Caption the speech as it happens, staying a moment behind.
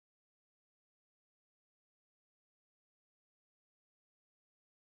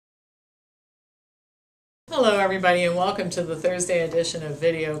Hello everybody and welcome to the Thursday edition of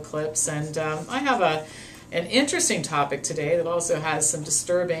Video Clips, and I have an interesting topic today that also has some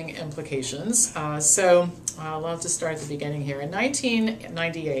disturbing implications. I'll have to start at the beginning here. In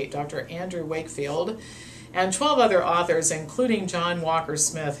 1998, Dr. Andrew Wakefield and 12 other authors, including John Walker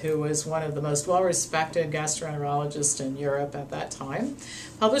Smith, who was one of the most well-respected gastroenterologists in Europe at that time,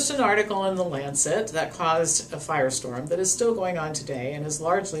 published an article in The Lancet that caused a firestorm that is still going on today and is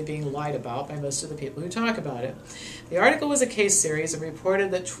largely being lied about by most of the people who talk about it. The article was a case series and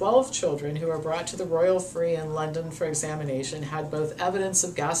reported that 12 children who were brought to the Royal Free in London for examination had both evidence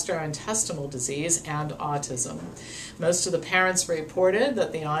of gastrointestinal disease and autism. Most of the parents reported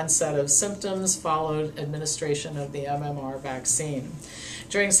that the onset of symptoms followed administration of the MMR vaccine.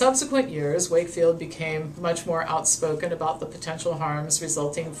 During subsequent years, Wakefield became much more outspoken about the potential harms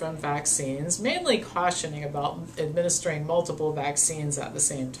resulting from vaccines, mainly cautioning about administering multiple vaccines at the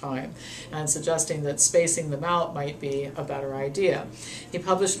same time and suggesting that spacing them out might be a better idea. He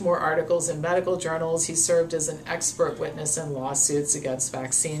published more articles in medical journals. He served as an expert witness in lawsuits against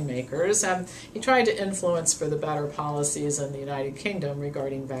vaccine makers, and he tried to influence for the better policies in the United Kingdom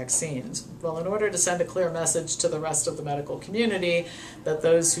regarding vaccines. Well, in order to send a clear message to the rest of the medical community that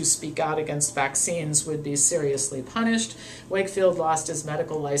those who speak out against vaccines would be seriously punished, Wakefield lost his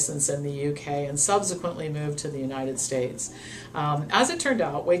medical license in the UK and subsequently moved to the United States. As it turned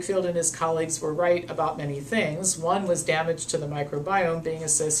out, Wakefield and his colleagues were right about many things. One was damage to the microbiome being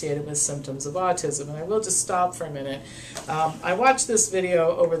associated with symptoms of autism. And I will just stop for a minute. I watched this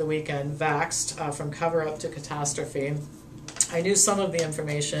video over the weekend, Vaxxed, From Cover Up to Catastrophe. I knew some of the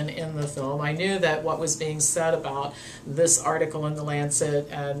information in the film. I knew that what was being said about this article in The Lancet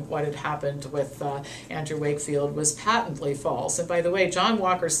and what had happened with Andrew Wakefield was patently false. And by the way, John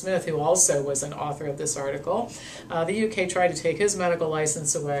Walker Smith, who also was an author of this article, the UK tried to take his medical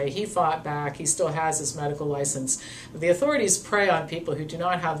license away. He fought back. He still has his medical license. The authorities prey on people who do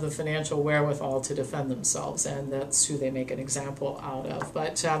not have the financial wherewithal to defend themselves, and that's who they make an example out of.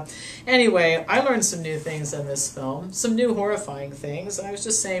 But anyway, I learned some new things in this film, some new horrifying things. I was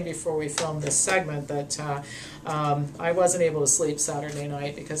just saying before we filmed this segment that I wasn't able to sleep Saturday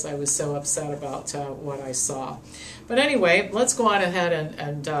night because I was so upset about what I saw. But anyway, let's go on ahead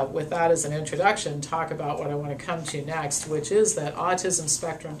and with that as an introduction, talk about what I want to come to next, which is that autism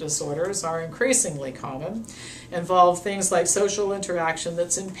spectrum disorders are increasingly common, involve things like social interaction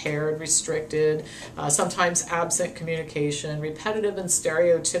that's impaired, restricted, sometimes absent communication, repetitive and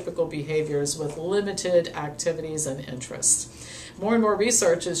stereotypical behaviors with limited activities and interests. More and more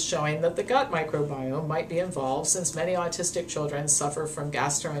research is showing that the gut microbiome might be involved, since many autistic children suffer from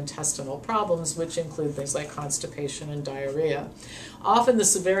gastrointestinal problems, which include things like constipation and diarrhea. Often the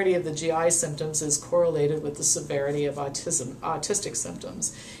severity of the GI symptoms is correlated with the severity of autistic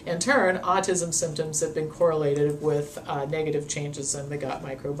symptoms. In turn, autism symptoms have been correlated with negative changes in the gut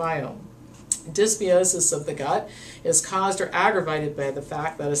microbiome. Dysbiosis of the gut is caused or aggravated by the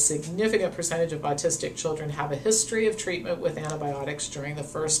fact that a significant percentage of autistic children have a history of treatment with antibiotics during the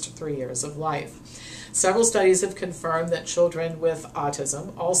first 3 years of life. Several studies have confirmed that children with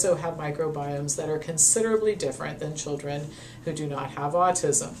autism also have microbiomes that are considerably different than children who do not have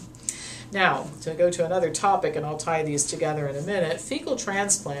autism. Now, to go to another topic, and I'll tie these together in a minute, fecal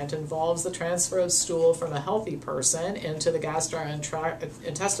transplant involves the transfer of stool from a healthy person into the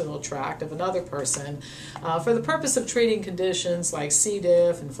gastrointestinal tract of another person for the purpose of treating conditions like C.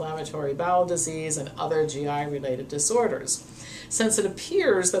 diff, inflammatory bowel disease, and other GI-related disorders. Since it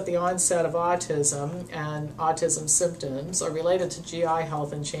appears that the onset of autism and autism symptoms are related to GI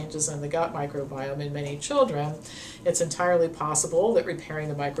health and changes in the gut microbiome in many children, it's entirely possible that repairing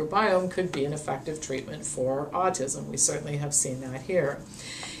the microbiome could be an effective treatment for autism. We certainly have seen that here.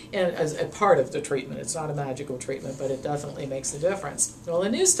 And as a part of the treatment. It's not a magical treatment, but it definitely makes a difference. Well, a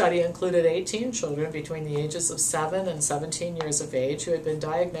new study included 18 children between the ages of 7 and 17 years of age who had been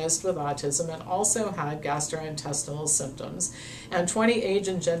diagnosed with autism and also had gastrointestinal symptoms, and 20 age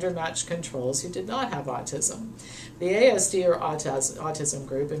and gender matched controls who did not have autism. The ASD, or autism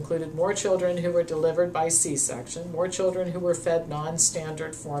group, included more children who were delivered by C-section, more children who were fed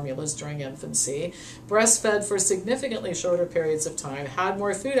non-standard formulas during infancy, breastfed for significantly shorter periods of time, had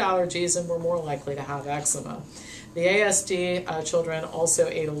more food allergies, and were more likely to have eczema. The ASD children also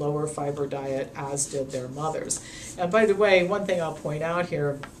ate a lower fiber diet, as did their mothers. And by the way, one thing I'll point out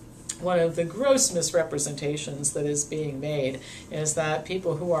here, one of the gross misrepresentations that is being made is that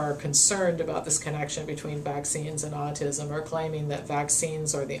people who are concerned about this connection between vaccines and autism are claiming that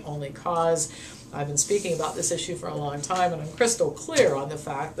vaccines are the only cause I've been speaking about this issue for a long time, and I'm crystal clear on the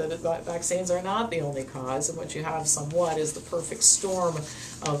fact that vaccines are not the only cause, and what you have somewhat is the perfect storm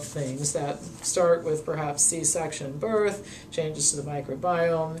of things that start with perhaps C-section birth, changes to the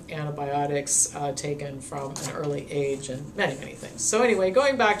microbiome, antibiotics taken from an early age, and many, many things. So anyway,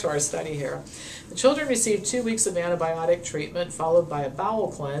 going back to our study here, the children received 2 weeks of antibiotic treatment followed by a bowel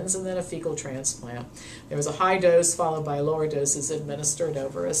cleanse and then a fecal transplant. There was a high dose followed by lower doses administered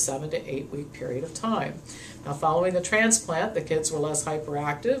over a 7 to 8 week period of time. Now, following the transplant, the kids were less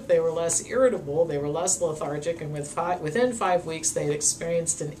hyperactive, they were less irritable, they were less lethargic, and within 5 weeks they had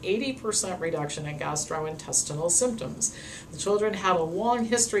experienced an 80% reduction in gastrointestinal symptoms. The children had a long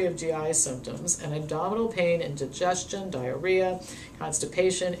history of GI symptoms, and abdominal pain, indigestion, diarrhea,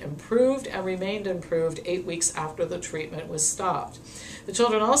 constipation improved and remained improved 8 weeks after the treatment was stopped. The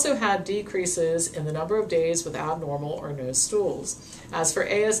children also had decreases in the number of days with abnormal or no stools. As for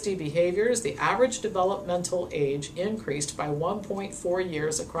ASD behaviors, the average developmental age increased by 1.4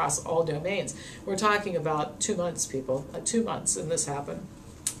 years across all domains. We're talking about 2 months, people, 2 months, and this happened.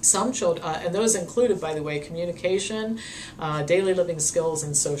 Some children, and those included, by the way, communication, daily living skills,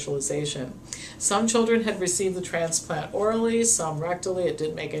 and socialization. Some children had received the transplant orally, some rectally. It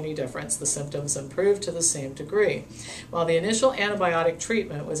didn't make any difference. The symptoms improved to the same degree. While the initial antibiotic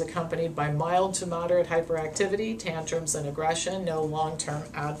treatment was accompanied by mild to moderate hyperactivity, tantrums, and aggression, no long-term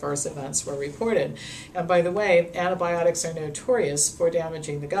adverse events were reported. And by the way, antibiotics are notorious for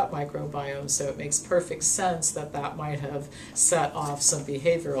damaging the gut microbiome, so it makes perfect sense that that might have set off some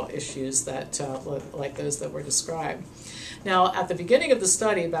behavioral issues that like those that were described. Now, at the beginning of the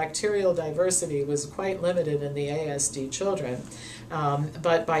study, bacterial diversity was quite limited in the ASD children,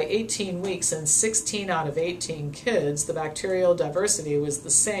 but by 18 weeks in 16 out of 18 kids, the bacterial diversity was the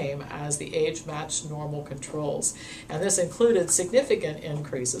same as the age-matched normal controls, and this included significant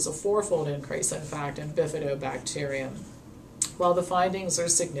increases, a 4-fold increase, in fact, in bifidobacterium. While the findings are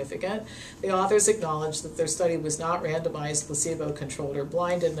significant, the authors acknowledge that their study was not randomized, placebo-controlled, or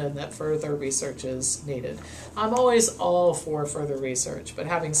blinded, and that further research is needed. I'm always all for further research, but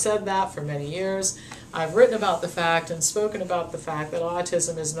having said that, for many years, I've written about the fact and spoken about the fact that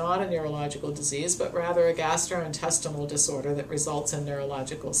autism is not a neurological disease, but rather a gastrointestinal disorder that results in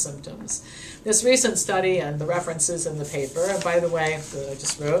neurological symptoms. This recent study and the references in the paper, and by the way, that I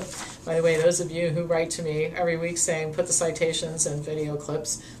just wrote, by the way, those of you who write to me every week saying put the citations and video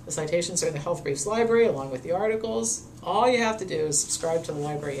clips, the citations are in the Health Briefs library along with the articles. All you have to do is subscribe to the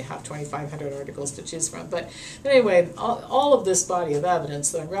library. You have 2,500 articles to choose from. But anyway, all of this body of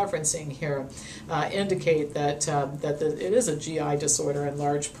evidence that I'm referencing here indicate that, it is a GI disorder in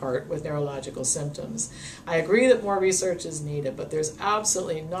large part with neurological symptoms. I agree that more research is needed, but there's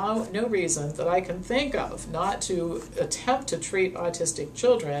absolutely no reason that I can think of not to attempt to treat autistic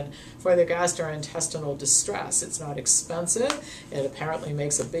children for their gastrointestinal distress. It's not expensive. It apparently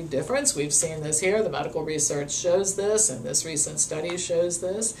makes a big difference. We've seen this here. The medical research shows this, and this recent study shows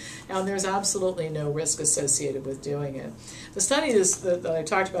this, and there's absolutely no risk associated with doing it. The study that I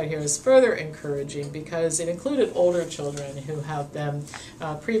talked about here is further encouraging because it included older children who have been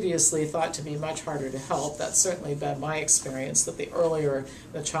previously thought to be much harder to help. That's certainly been my experience, that the earlier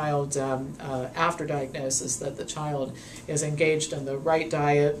the child, after diagnosis, that the child is engaged in the right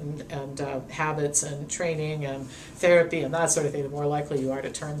diet and habits and training and therapy and that sort of thing, the more likely you are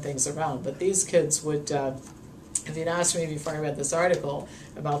to turn things around. But these kids would, if you'd asked me before I read this article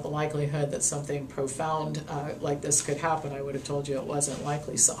about the likelihood that something profound like this could happen, I would have told you it wasn't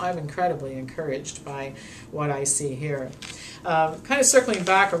likely. So I'm incredibly encouraged by what I see here. Kind of circling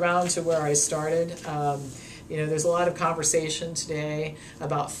back around to where I started, you know, there's a lot of conversation today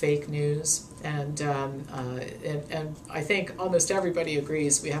about fake news, and I think almost everybody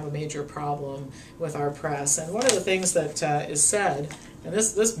agrees we have a major problem with our press. And one of the things that is said, and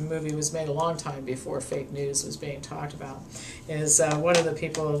this movie was made a long time before fake news was being talked about, is one of the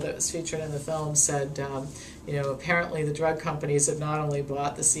people that was featured in the film said, you know, apparently the drug companies have not only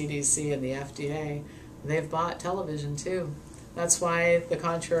bought the CDC and the FDA, they've bought television too. That's why the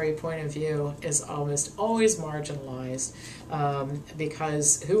contrary point of view is almost always marginalized,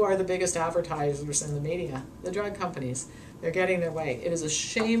 because who are the biggest advertisers in the media? The drug companies. They're getting their way. It is a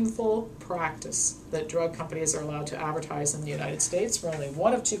shameful practice that drug companies are allowed to advertise in the United States. We're only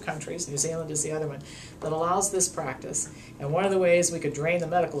one of 2 countries, New Zealand is the other one, that allows this practice. And one of the ways we could drain the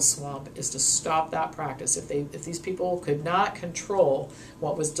medical swamp is to stop that practice. If these people could not control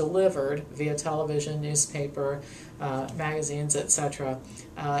what was delivered via television, newspaper, magazines, etc.,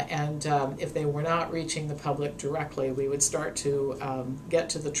 and if they were not reaching the public directly, we would start to get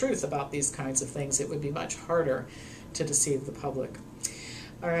to the truth about these kinds of things. It would be much harder to deceive the public.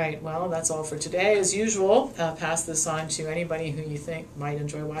 All right, well, that's all for today. As usual, pass this on to anybody who you think might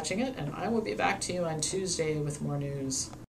enjoy watching it, and I will be back to you on Tuesday with more news.